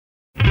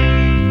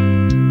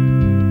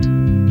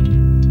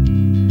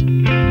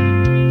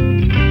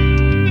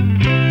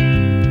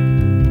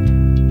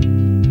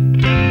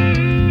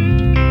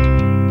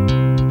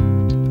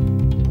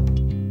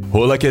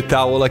Olá,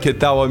 que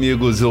tal,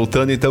 amigos?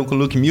 Voltando então com o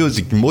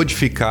Luckmusic,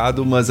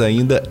 modificado, mas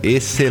ainda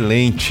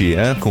excelente,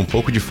 com um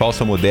pouco de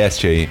falsa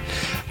modéstia aí.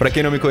 Para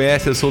quem não me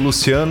conhece, eu sou o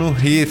Luciano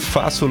e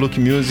faço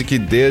Luckmusic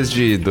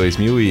desde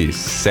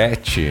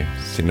 2007,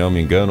 se não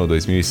me engano, ou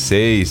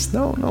 2006,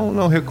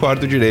 não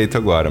recordo direito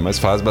agora, mas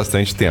faz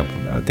bastante tempo,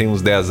 tem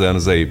uns 10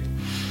 anos aí.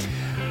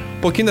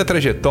 Um pouquinho da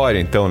trajetória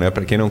então,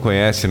 para quem não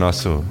conhece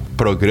nosso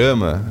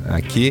programa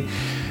aqui,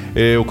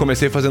 eu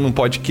comecei fazendo um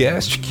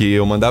podcast que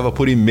eu mandava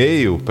por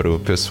e-mail para o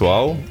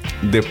pessoal.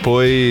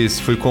 Depois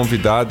fui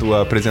convidado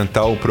a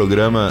apresentar o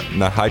programa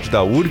na rádio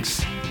da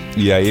URGS.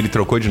 E aí ele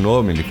trocou de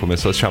nome, ele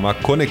começou a se chamar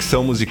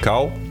Conexão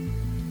Musical.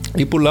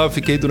 E por lá eu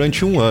fiquei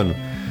durante um ano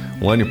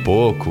e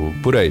pouco,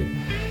 por aí.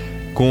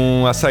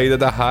 Com a saída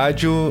da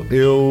rádio,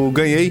 eu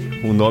ganhei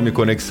o nome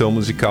Conexão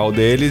Musical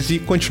deles e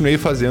continuei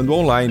fazendo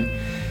online.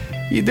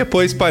 E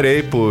depois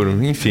parei por,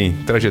 enfim,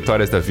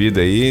 trajetórias da vida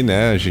aí,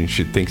 A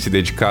gente tem que se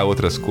dedicar a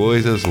outras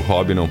coisas, o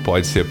hobby não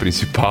pode ser a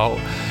principal.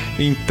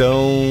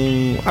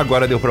 Então,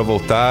 agora deu para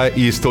voltar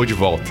e estou de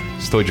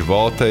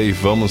volta e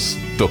vamos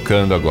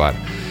tocando agora.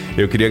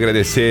 Eu queria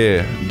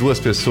agradecer duas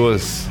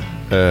pessoas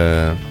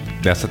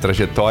nessa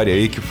trajetória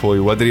aí, que foi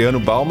o Adriano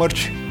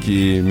Balmart,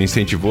 que me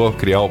incentivou a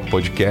criar o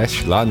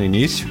podcast lá no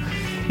início,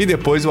 e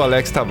depois o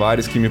Alex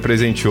Tavares, que me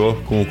presenteou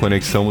com o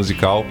Conexão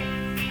Musical.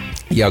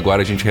 E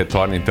agora a gente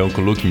retorna então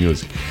com o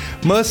Luckmusic.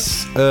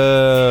 Mas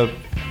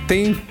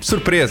tem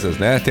surpresas,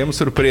 Temos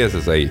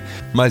surpresas aí.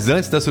 Mas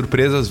antes das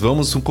surpresas,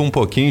 vamos com um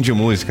pouquinho de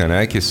música,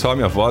 Que só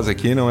minha voz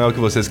aqui não é o que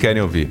vocês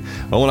querem ouvir.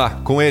 Vamos lá,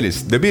 com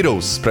eles, The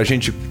Beatles, pra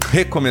gente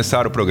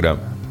recomeçar o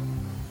programa.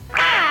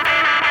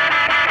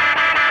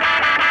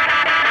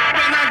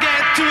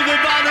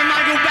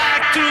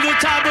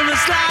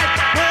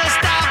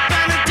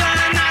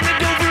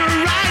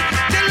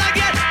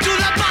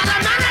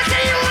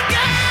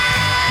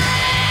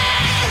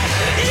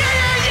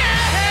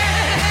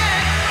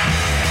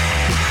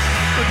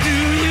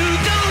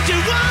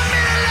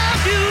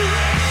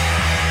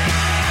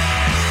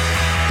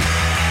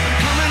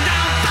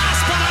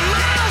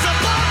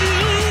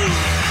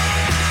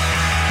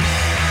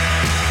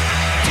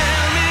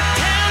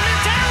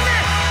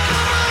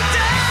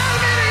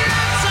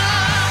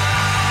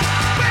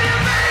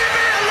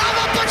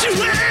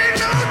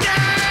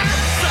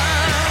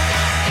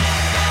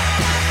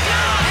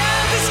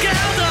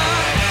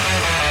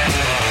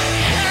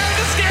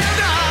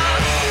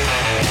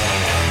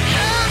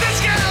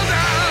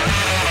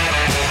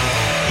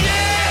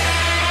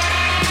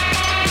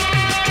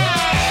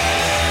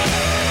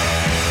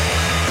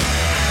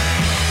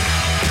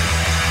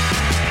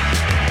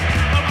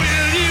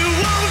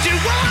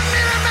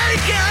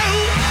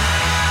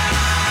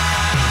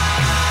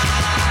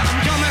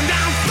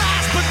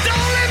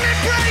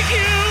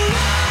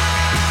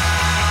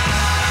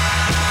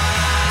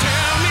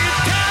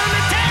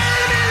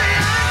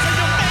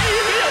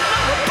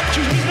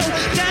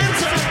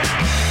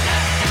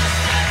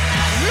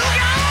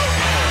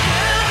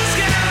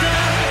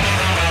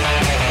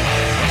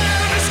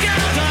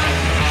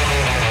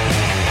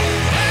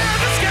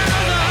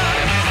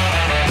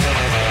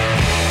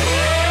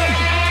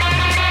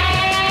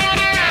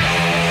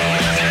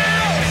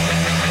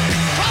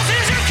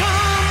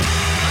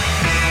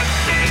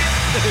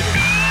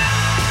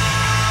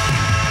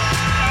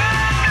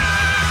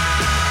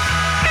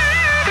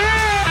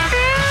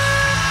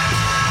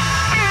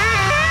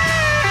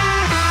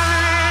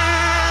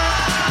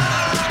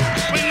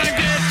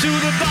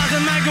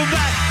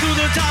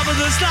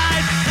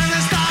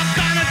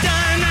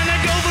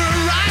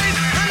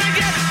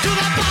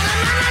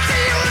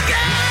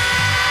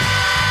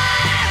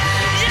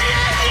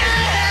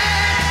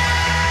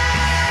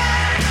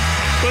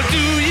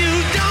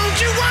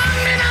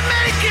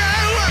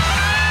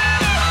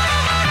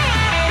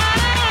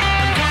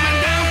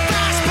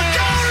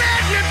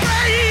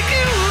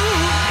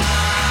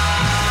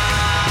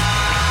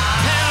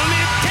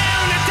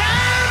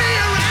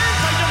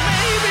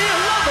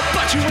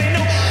 You ain't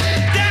no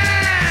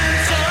dancer.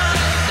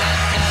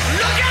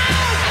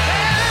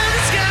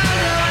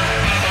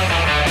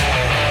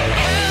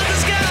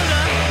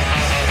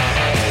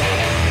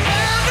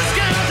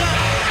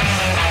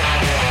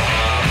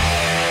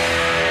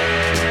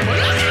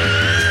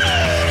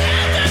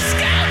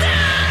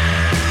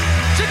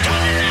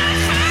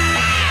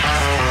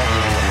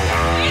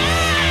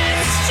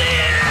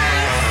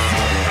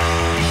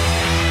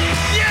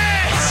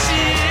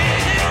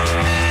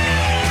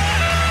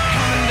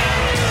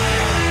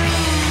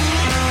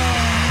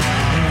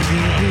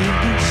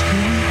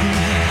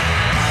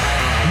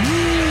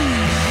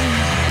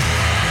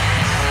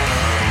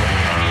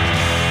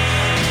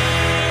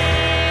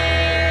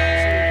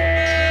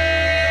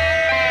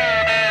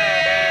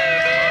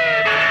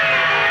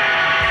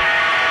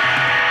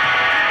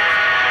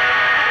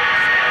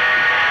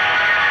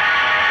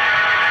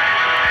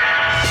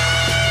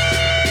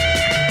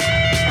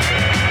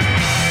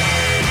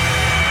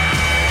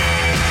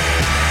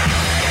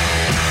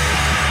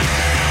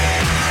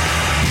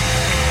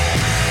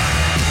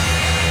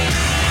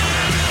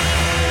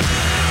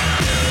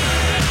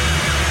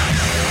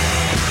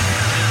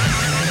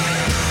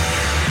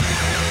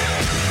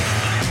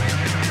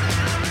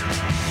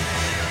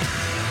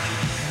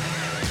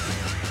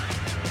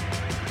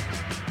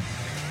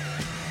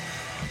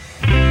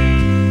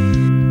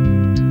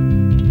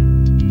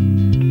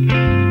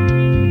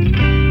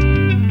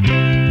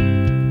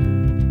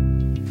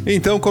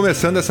 Então,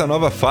 começando essa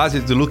nova fase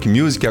do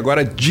Luckmusic,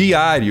 agora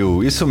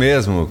diário, isso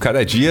mesmo,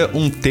 cada dia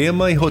um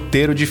tema e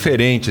roteiro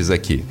diferentes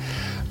aqui.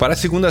 Para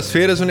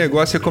segundas-feiras o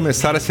negócio é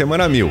começar a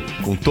semana 1000,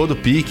 com todo o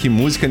pique,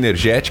 música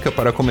energética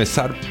para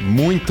começar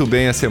muito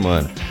bem a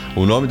semana.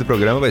 O nome do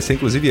programa vai ser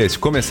inclusive esse,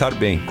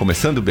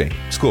 Começando Bem,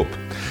 desculpa.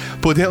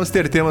 Podemos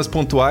ter temas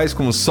pontuais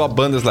como só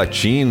bandas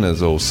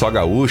latinas, ou só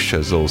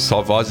gaúchas, ou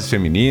só vozes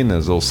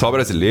femininas, ou só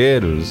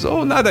brasileiros,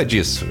 ou nada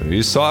disso.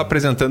 E só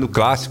apresentando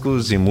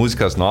clássicos e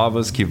músicas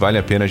novas que vale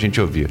a pena a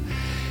gente ouvir.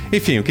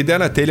 Enfim, o que der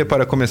na telha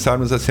para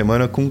começarmos a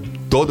semana com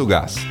todo o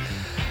gás.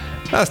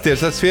 Nas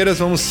terças-feiras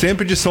vamos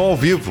sempre de som ao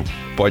vivo.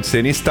 Pode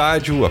ser em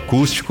estádio,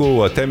 acústico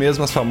ou até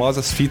mesmo as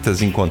famosas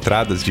fitas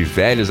encontradas de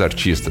velhos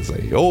artistas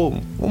aí. Ou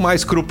o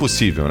mais cru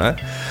possível, né?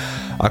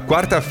 A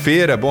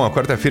quarta-feira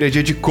é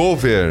dia de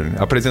cover,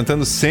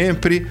 apresentando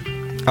sempre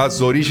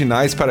as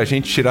originais para a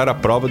gente tirar a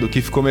prova do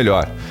que ficou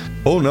melhor.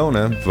 Ou não,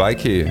 né? Vai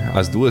que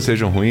as duas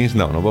sejam ruins.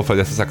 Não vou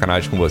fazer essa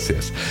sacanagem com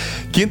vocês.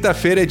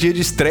 Quinta-feira é dia de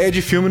estreia de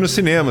filme nos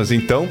cinemas,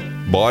 então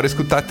bora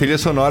escutar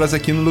trilhas sonoras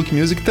aqui no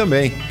Luckmusic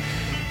também.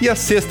 E a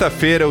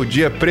sexta-feira, o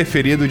dia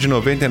preferido de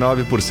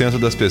 99%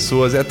 das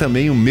pessoas, é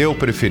também o meu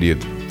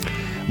preferido.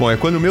 Bom, é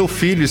quando meu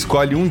filho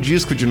escolhe um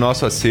disco de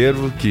nosso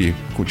acervo, que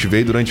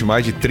cultivei durante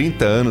mais de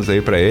 30 anos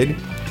aí pra ele,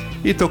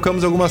 e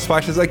tocamos algumas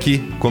faixas aqui,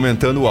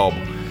 comentando o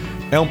álbum.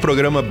 É um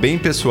programa bem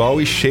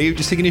pessoal e cheio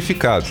de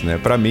significados, né?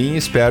 Pra mim e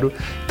espero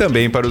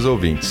também para os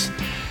ouvintes.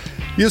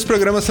 E os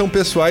programas são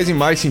pessoais em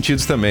mais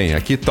sentidos também.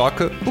 Aqui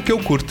toca o que eu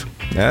curto,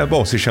 né?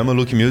 Bom, se chama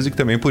Luckmusic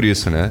também por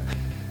isso, né?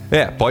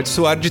 Pode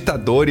soar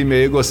ditador e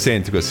meio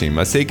egocêntrico assim,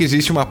 mas sei que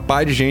existe uma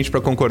pá de gente pra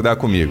concordar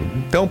comigo.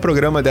 Então o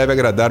programa deve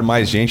agradar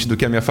mais gente do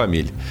que a minha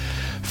família.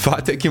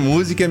 Fato é que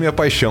música é minha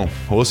paixão.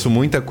 Ouço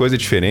muita coisa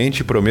diferente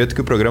e prometo que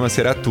o programa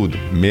será tudo,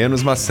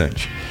 menos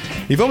maçante.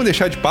 E vamos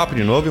deixar de papo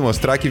de novo e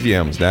mostrar que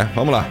viemos, né?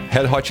 Vamos lá,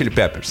 Red Hot Chili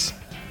Peppers.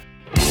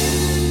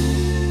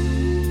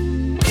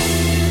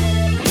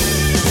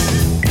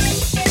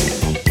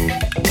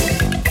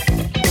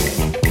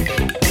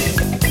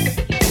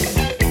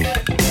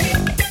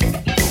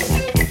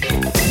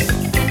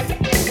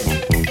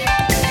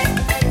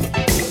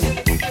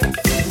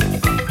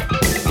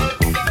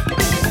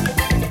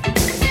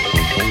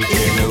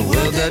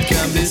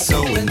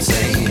 So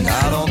insane,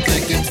 I don't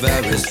think it's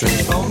very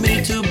strange for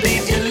me to be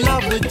in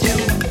love with you.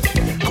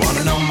 I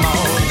wanna know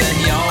more than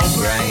your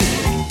brain.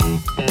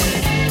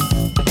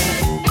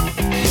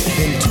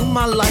 Into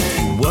my life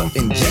you were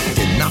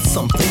injected, not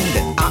something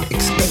that I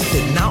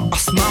expected. Now I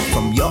smile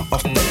from your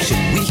affection.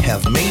 We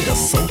have made a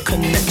soul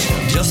connection.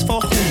 Just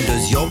for whom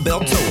does your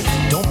bell toll?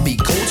 Don't be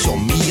cold, show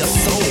me your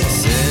soul.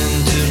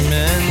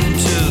 Sentimental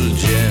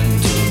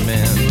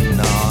gentlemen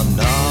are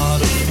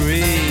not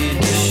afraid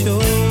to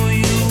show.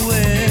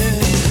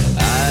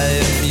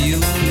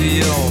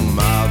 You're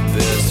my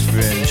best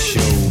friend,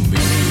 show me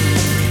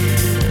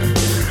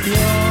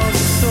your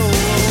soul.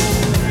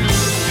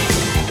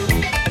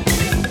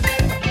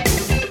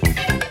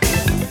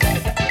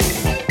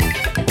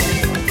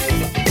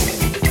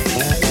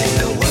 In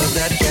a world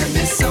that can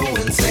be so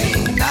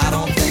insane, I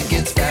don't think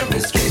it's very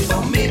strange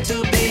for me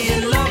to be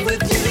in love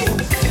with you.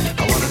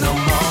 I wanna know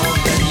more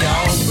than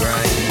your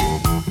brain.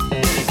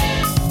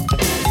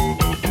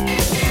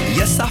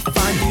 Yes, I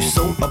find you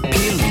so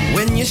appealing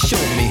when you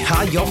show me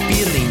how you're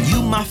feeling.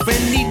 You, my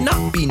friend, need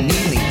not be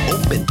kneeling.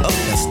 Open up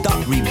and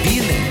start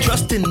revealing.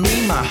 Trust in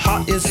me, my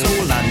heart is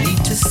whole. I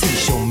need to see,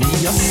 show me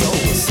your soul.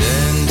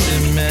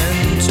 Sentimental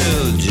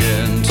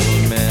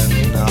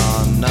gentlemen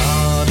are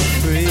not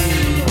afraid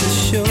to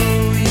show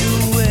you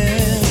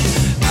where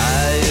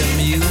I am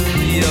you,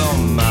 you're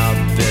my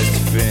best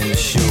friend.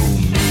 Show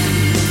me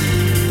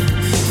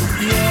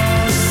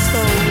your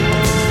soul.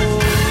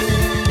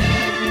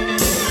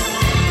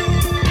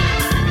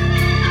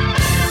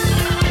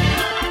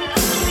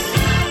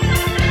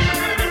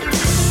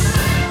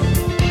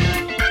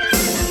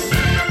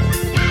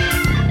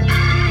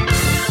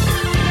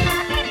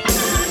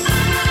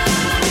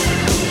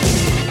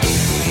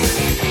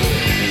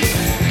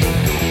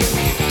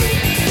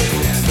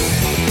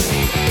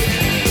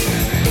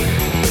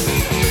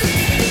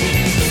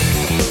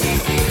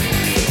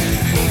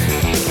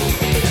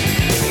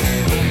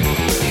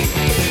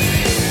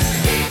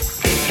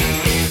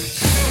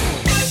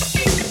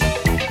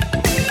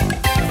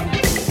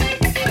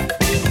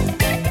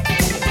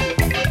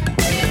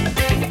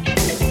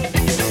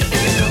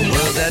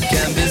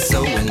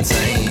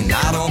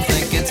 I don't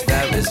think it's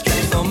very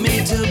strange for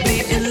me to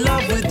be in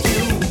love with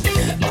you.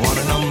 I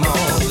wanna know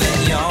more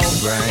than your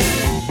brain.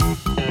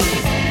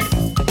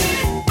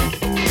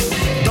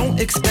 Don't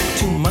expect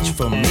too much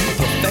from me.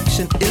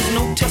 Perfection is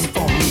no test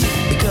for me,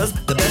 because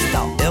the best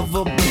I'll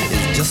ever be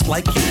is just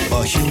like you,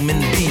 a human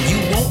being. You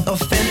won't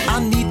offend, I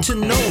need to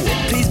know.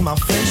 Please, my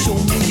friend, show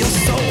me your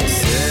soul.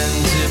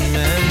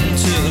 Sentimental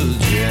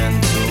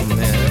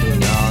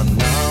gentlemen are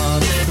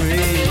not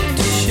afraid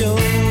to show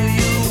you.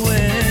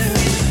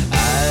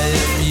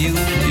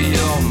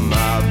 You're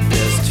my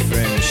best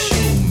friend,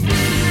 show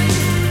me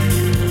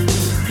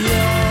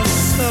your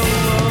soul.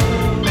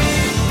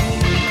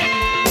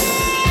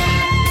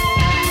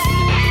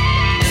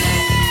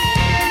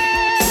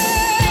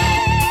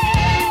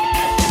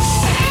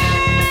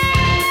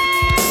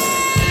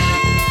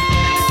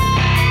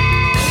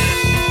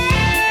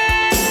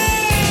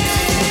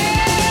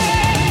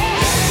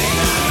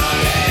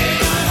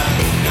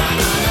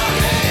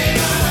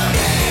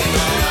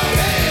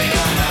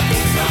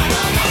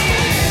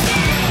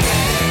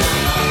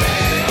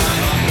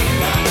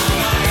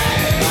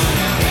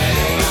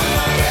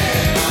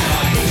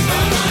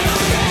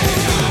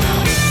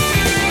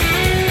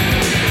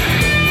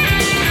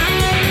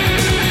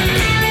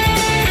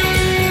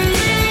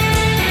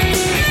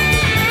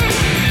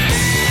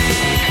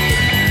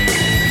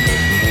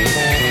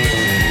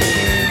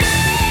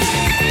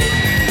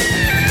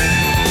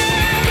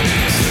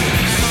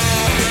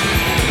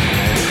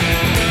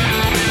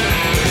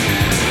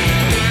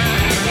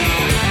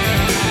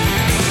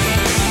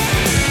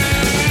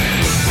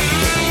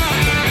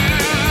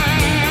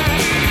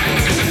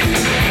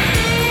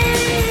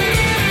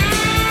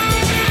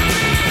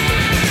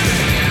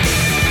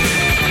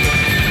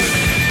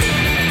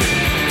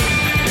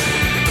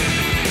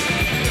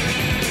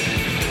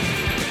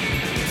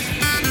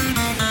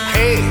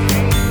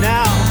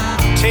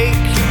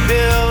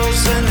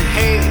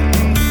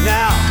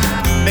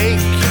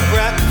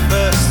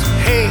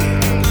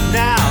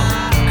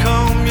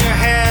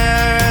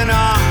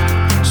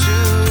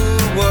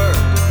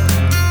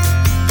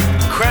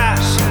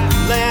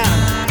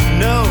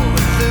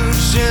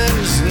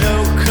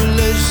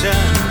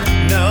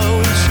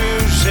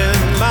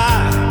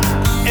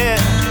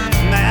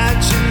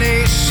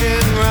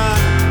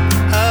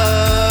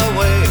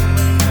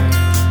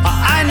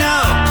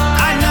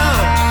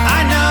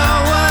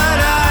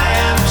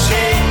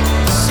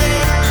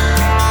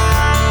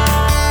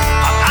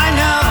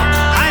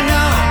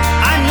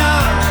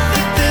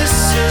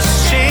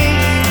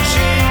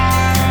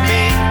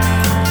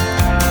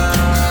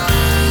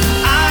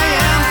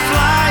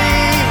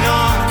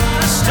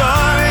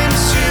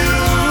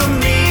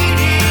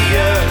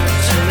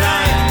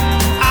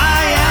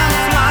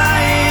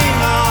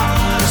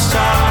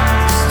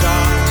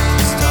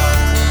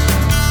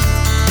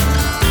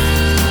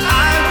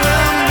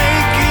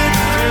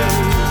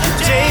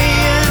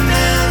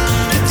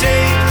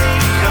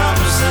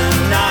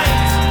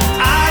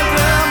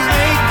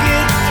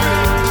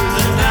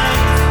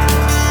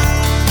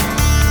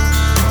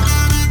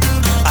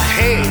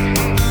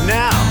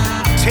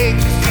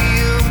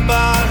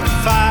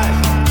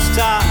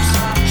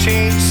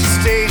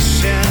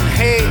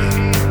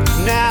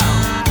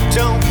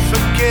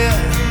 fear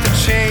the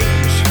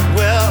change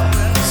will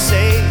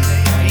save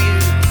you.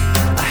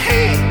 I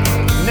hate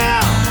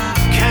now,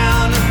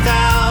 count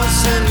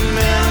 1,000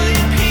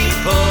 million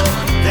people.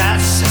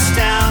 That's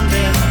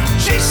astounding,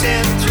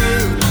 chasing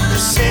through the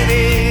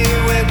city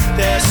with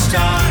their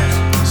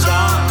stars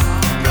on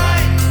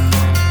bright.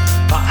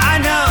 But I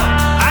know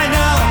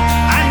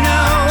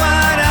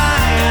what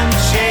I am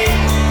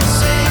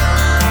chasing.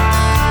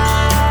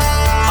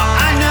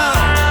 I know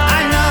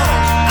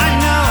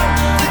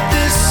that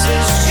this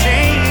is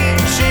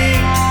changing.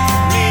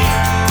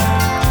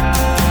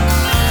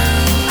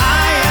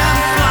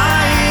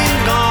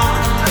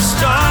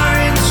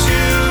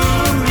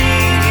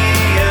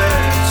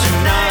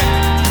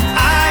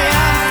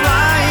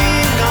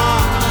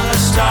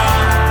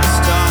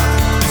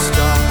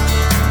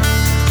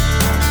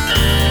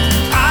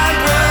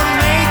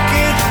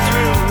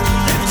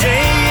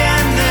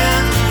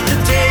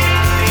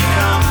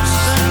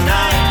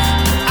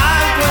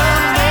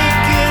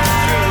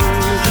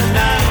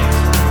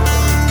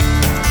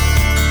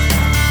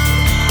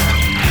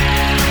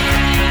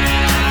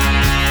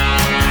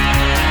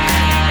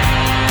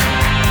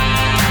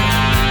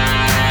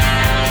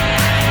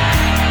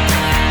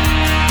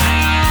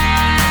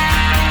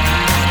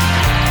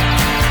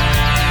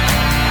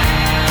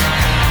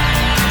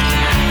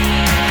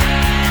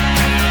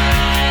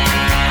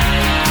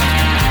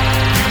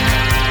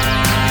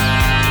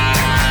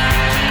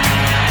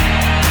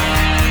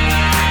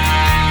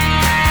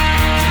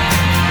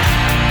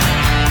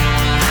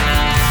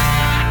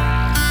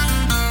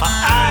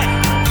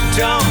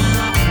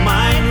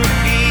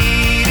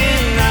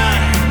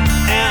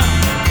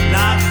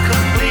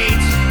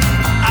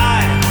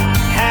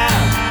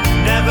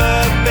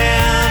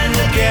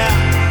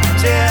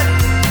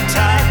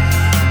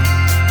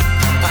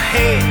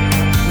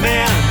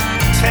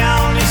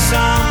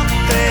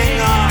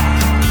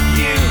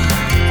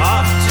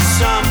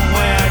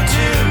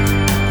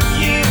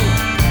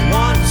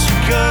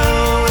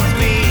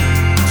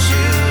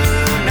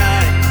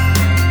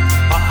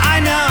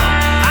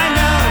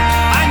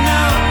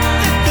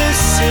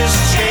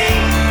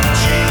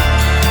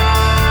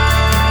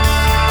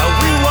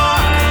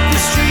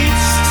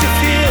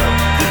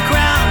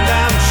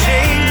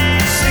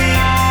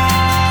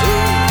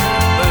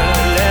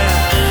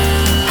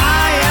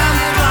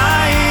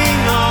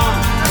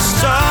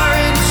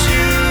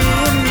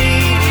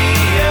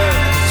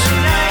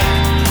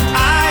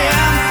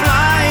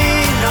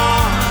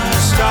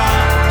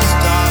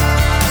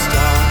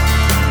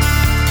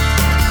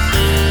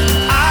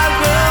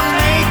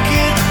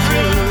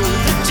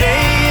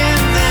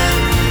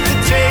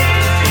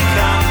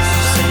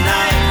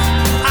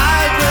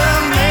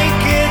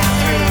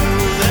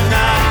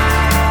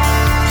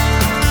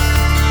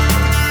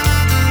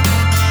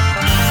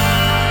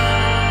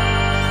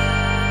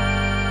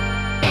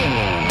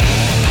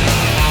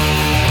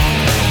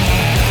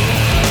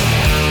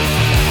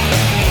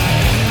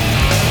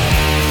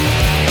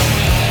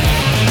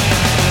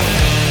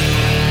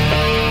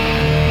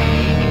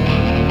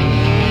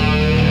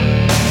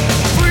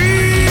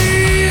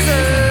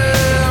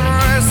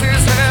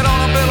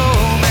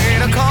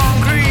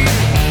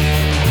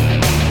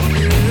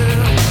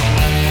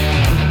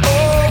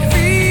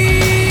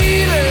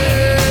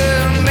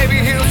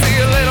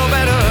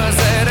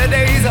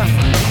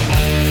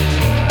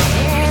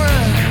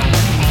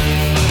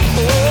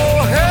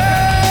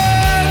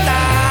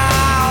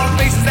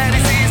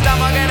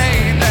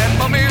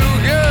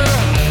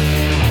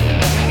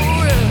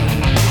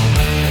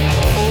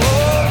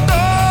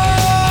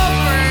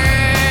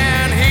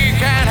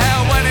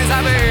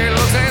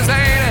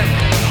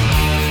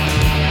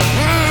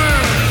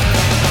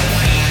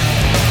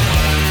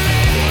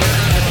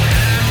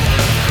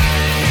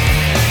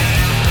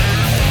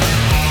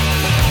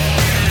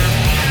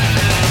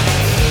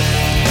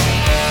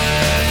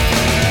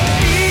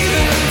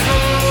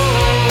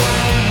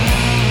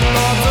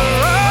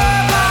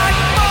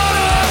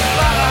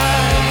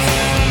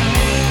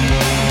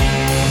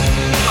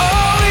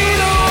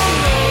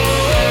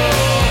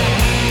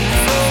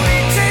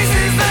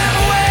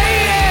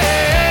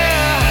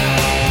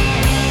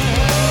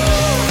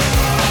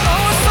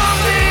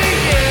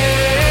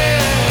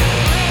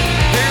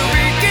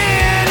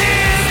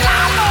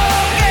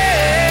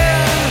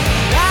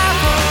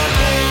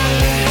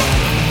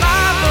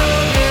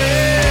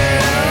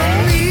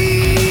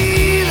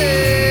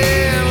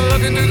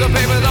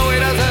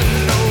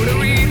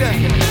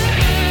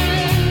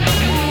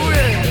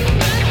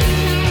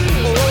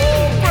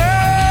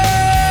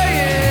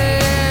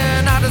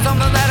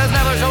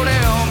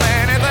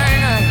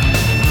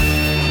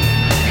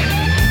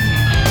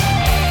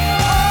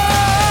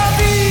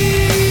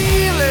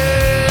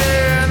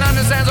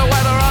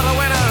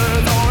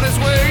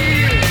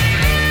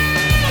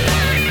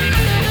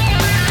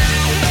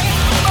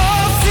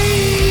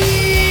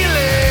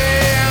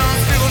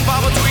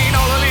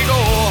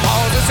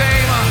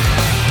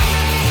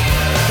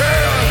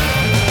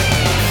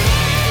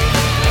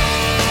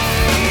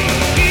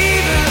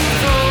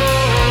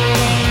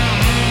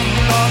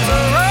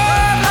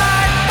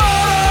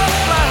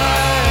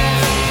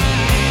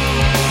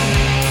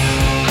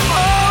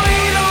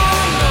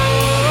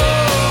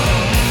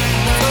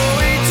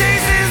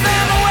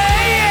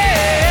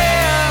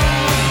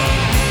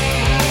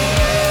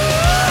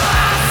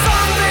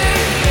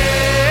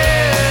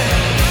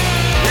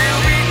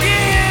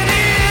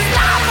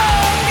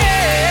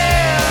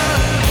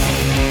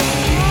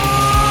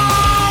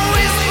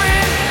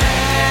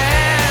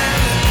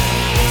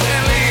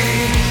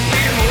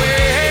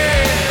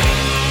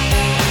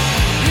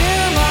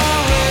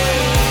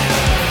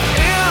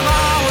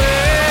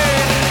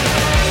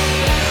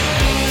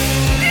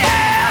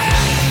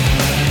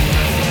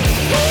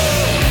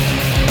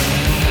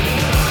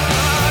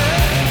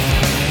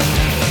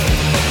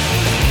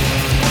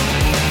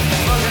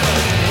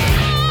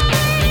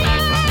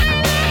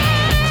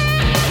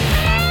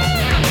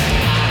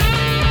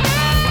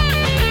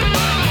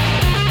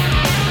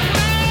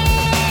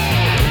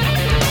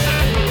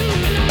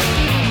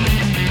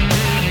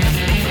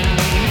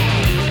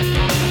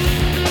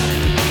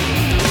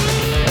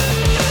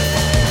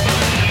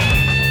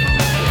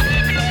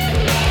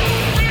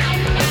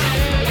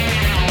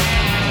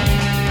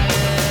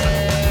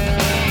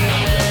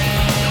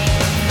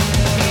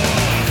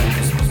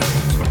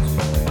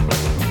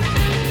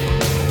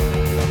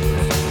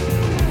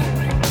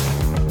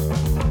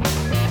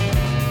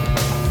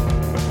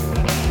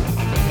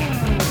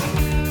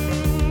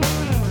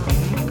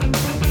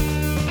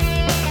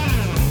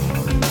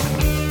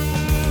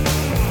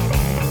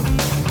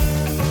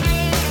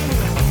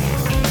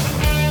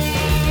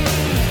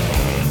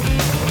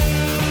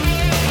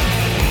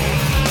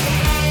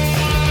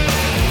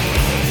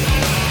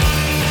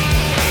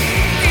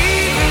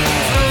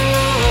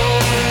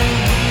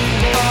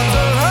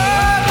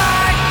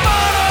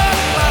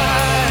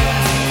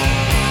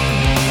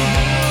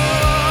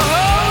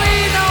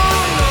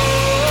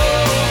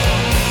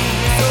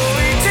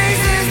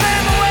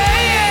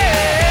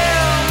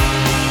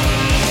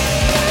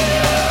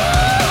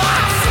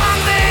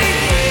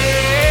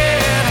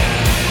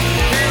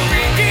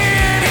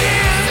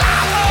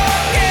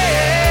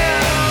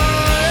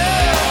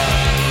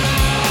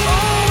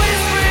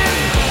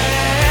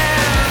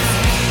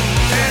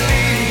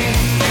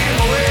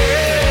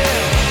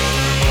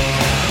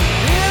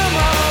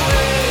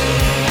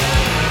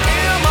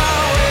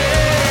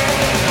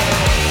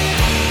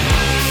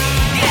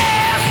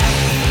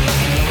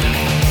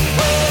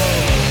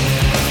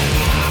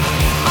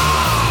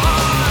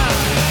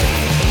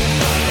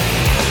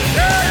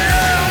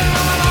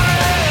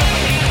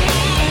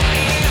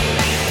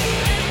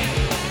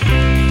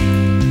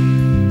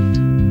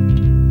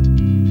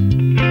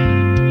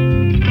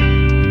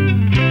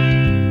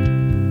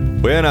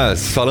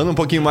 Buenas, falando um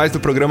pouquinho mais do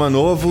programa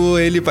novo,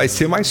 ele vai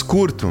ser mais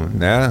curto,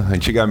 né?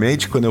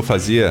 Antigamente, quando eu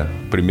fazia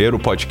o primeiro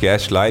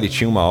podcast lá, ele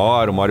tinha 1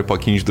 hora e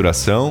pouquinho de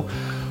duração.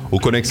 O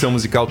Conexão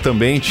Musical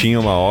também tinha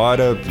 1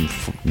 hora,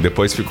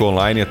 depois ficou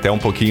online até um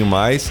pouquinho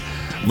mais.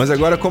 Mas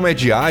agora, como é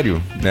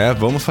diário, né,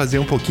 vamos fazer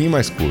um pouquinho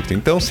mais curto.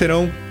 Então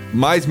serão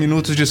mais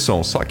minutos de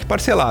som, só que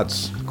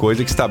parcelados,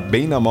 coisa que está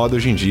bem na moda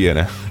hoje em dia,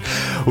 né?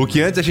 O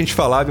que antes a gente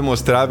falava e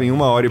mostrava em 1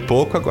 hora e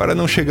pouco, agora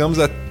não chegamos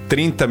a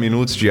 30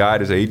 minutos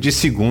diários aí de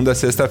segunda a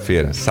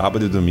sexta-feira.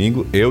 Sábado e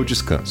domingo eu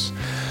descanso.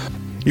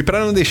 E para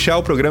não deixar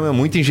o programa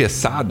muito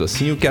engessado,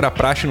 assim, o que era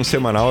praxe no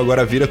semanal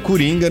agora vira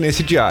coringa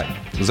nesse diário.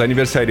 Os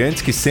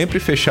aniversariantes que sempre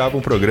fechavam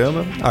o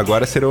programa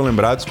agora serão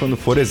lembrados quando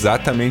for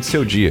exatamente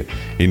seu dia,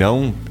 e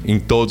não em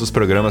todos os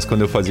programas quando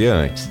eu fazia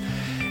antes.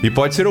 E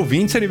pode ser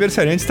ouvintes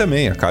aniversariantes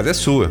também, a casa é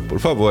sua, por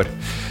favor.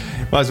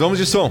 Mas vamos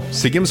de som.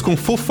 Seguimos com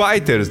Foo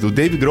Fighters, do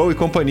Dave Grohl e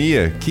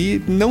companhia,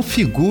 que não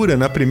figura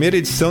na primeira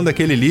edição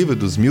daquele livro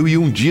dos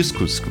 1001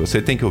 discos que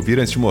você tem que ouvir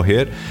antes de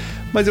morrer,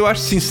 mas eu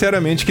acho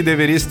sinceramente que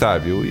deveria estar,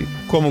 viu? E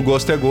como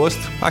gosto é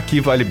gosto, aqui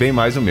vale bem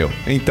mais o meu.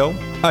 Então,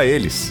 a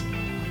eles!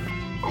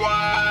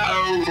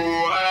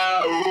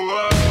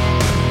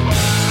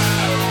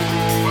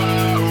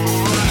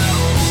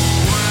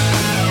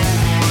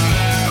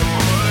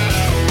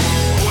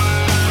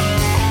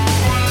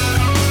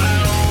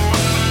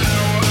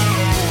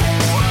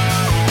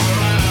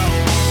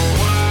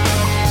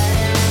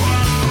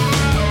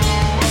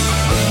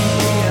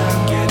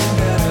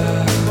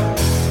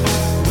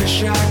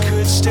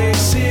 Stay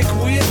sick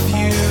with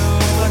you,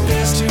 but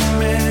there's too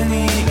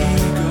many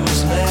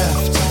egos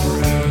left to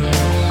bruise.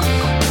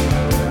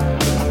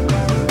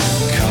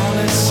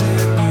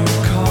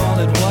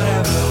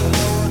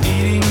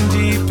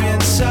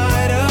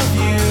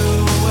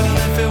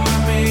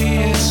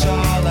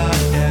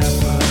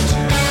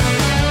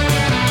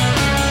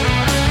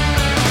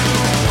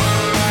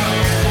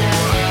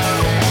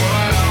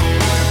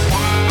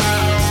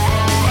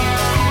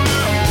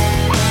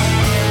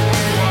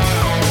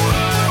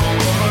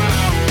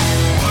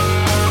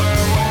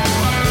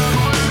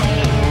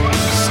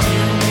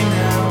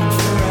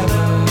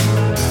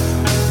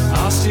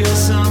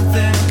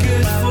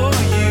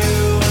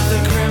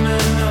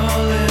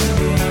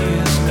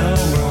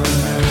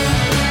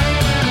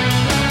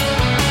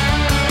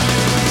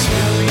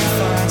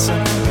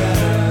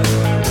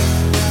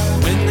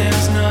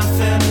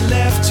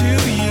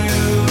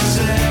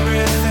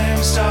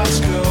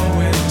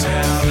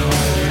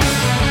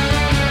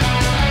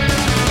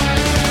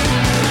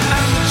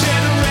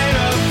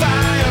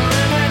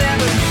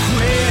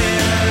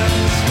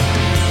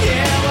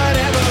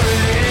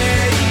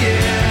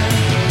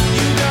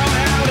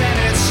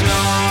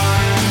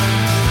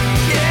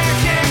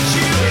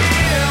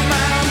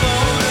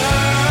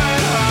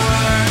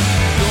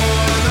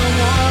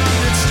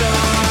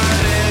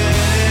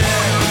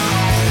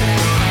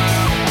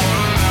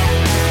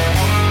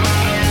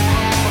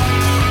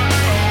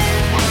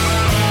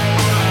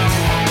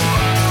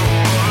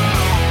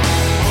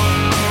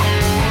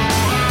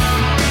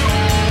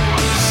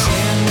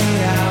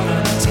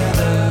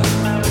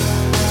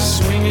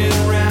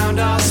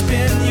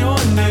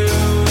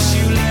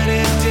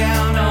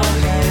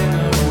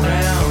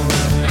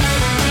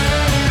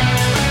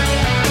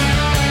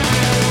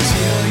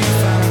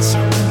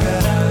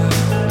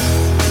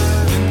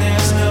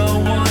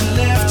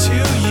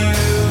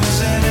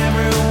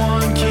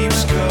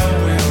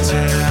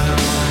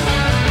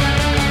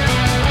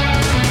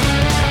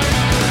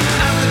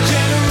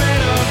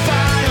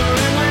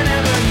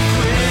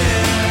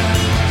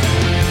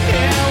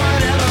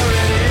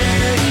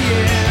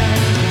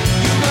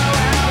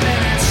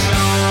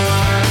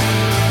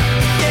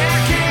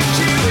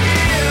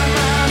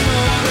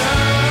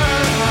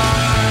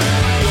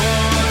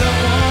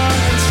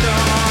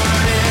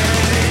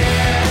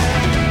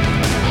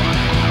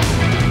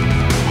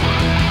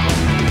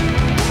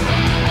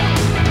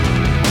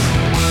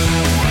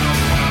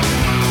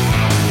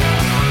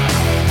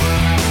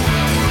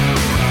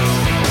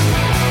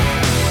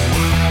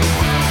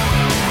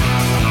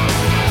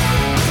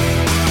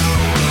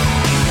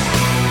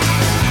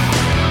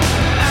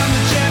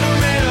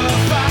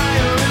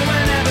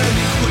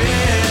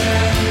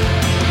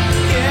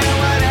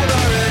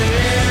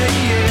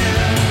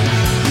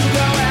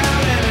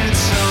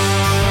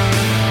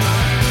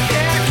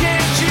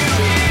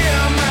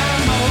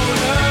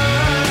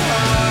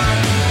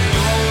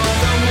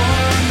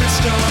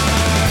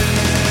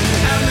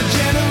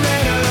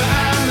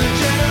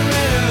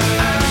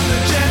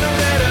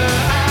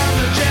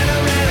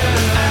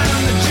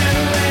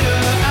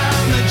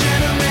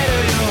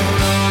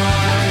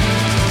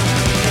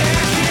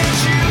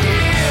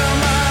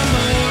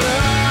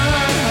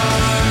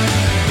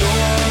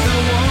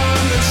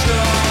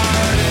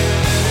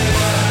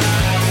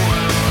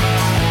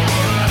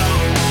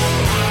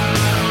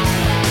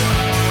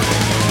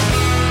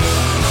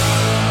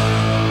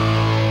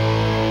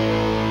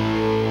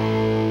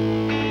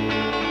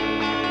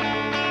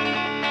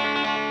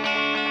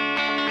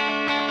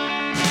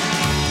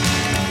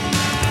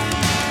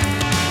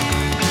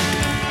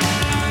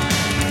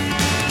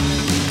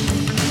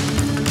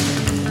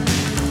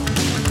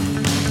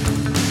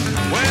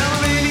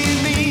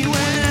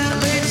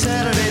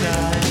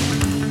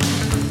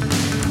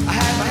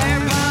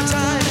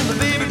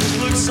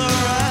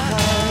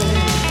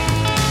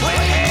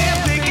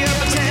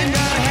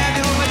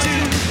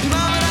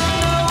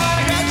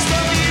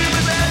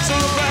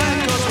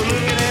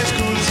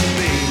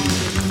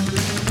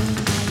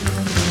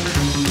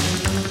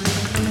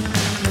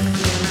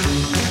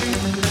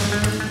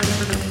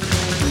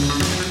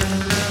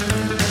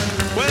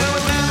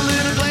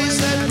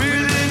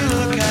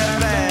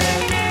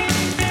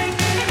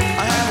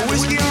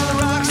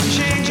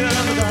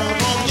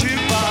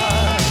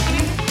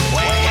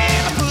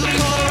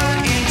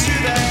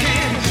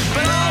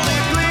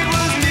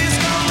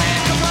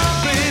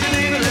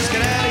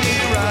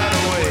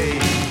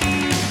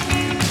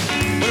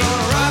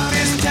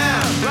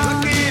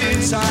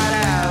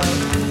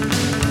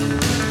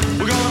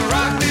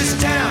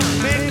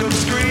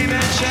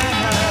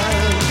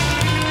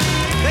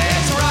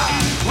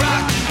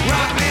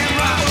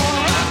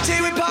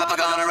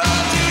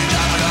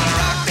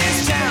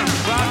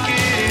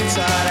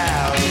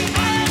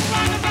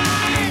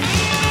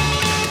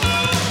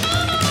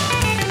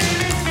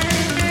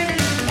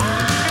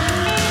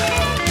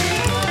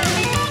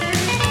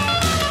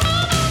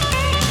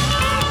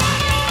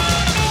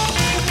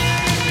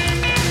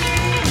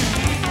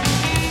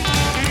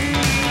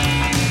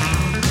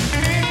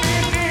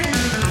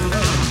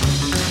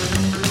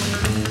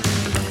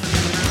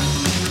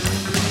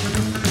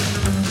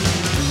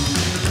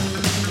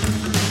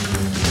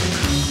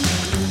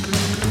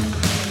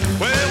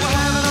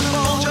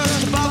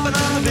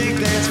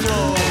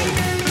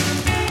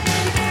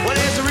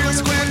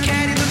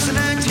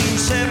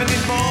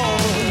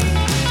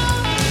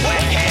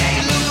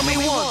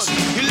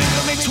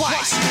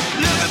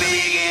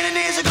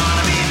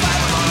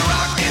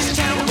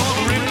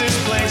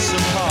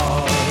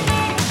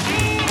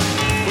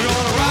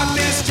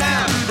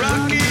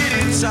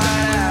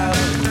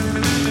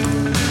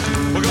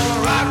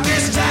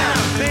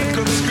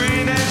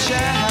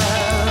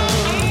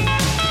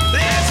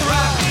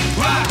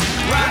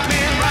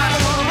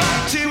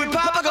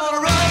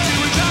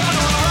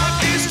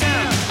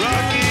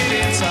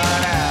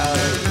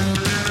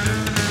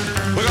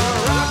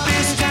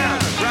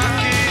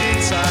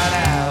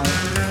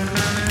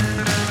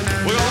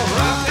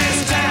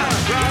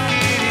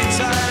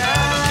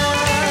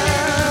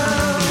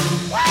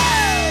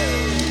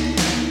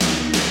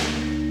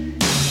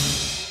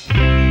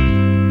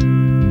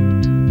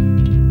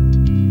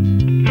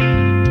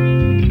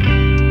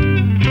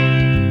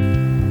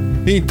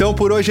 Então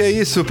por hoje é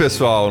isso,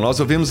 pessoal.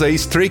 Nós ouvimos aí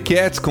Stray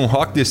Cats com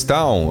Rock This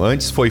Town.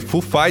 Antes foi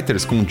Foo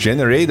Fighters com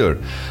Generator.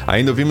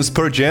 Ainda ouvimos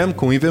Pearl Jam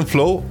com Even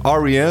Flow,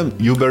 R.E.M.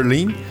 e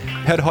Berlin.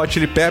 Red Hot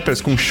Chili Peppers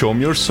com Show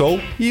Me Your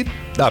Soul. E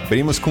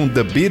abrimos com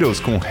The Beatles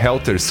com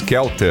Helter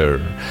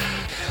Skelter.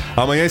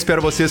 Amanhã espero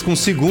vocês com o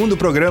segundo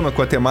programa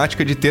com a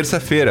temática de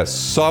terça-feira,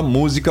 só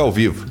música ao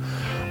vivo.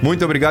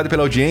 Muito obrigado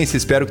pela audiência,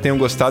 espero que tenham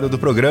gostado do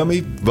programa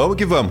e vamos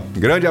que vamos.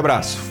 Grande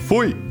abraço,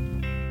 fui!